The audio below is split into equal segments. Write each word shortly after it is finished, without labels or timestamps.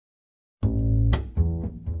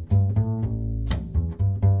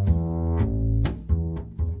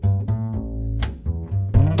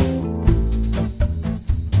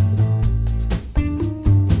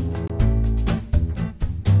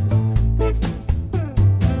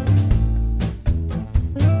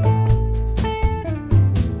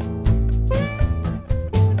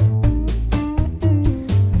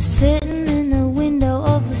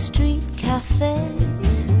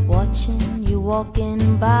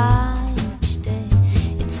by each day.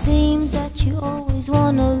 It seems that you always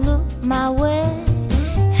wanna look my way.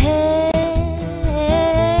 Hey,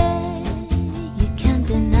 you can't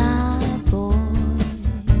deny, boy,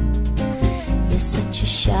 you're such a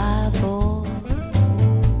shy boy.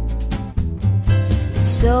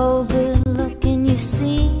 So good looking you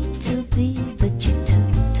seem to be, but you're too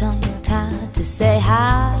tongue-tied to say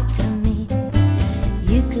hi to me.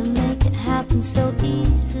 You can make it happen so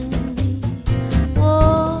easily.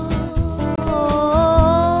 Whoa,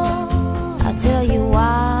 I'll tell you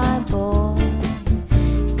why, boy,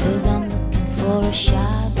 'cause I'm looking for a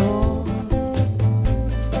shy boy.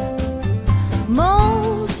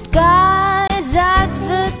 Most guys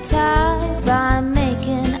advertise by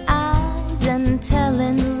making eyes and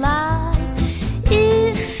telling lies.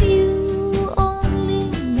 If you only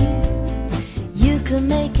knew, you could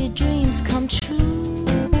make your dreams come true.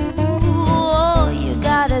 All you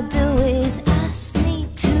gotta do is ask me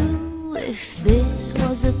to. If this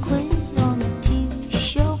was a quiz on a TV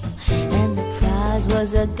show and the prize was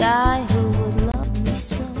a guy who would love me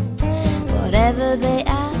so, whatever they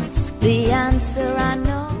ask, the answer I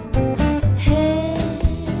know. Hey,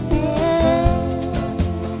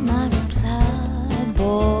 my reply,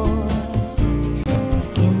 boy, is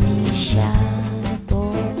give me a shy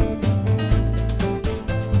boy.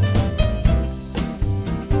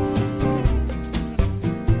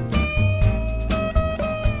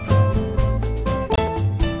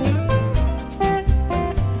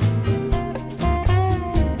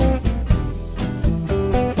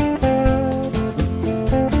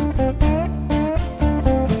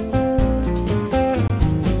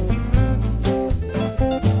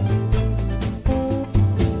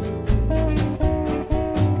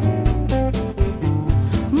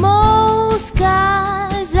 Most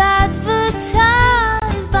guys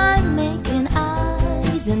advertise by making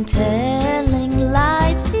eyes and telling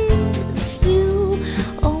lies. If you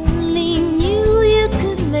only knew, you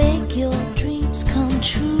could make your dreams come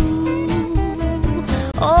true.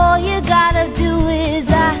 All you gotta do is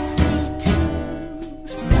ask me to.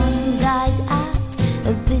 Some guys act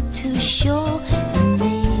a bit too sure, and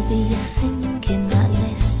maybe you're thinking that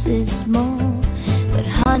less is more. But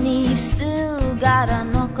honey, you still gotta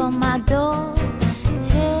knock on my door.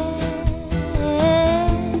 Hey,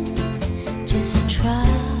 just try,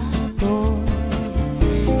 boy,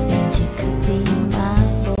 and you could be my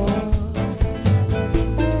boy.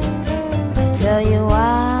 I tell you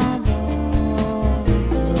why, boy,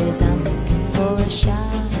 'cause I'm looking for a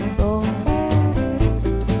shy boy.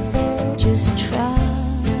 Just try,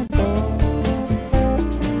 boy,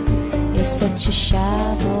 you're such a shy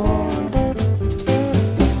boy.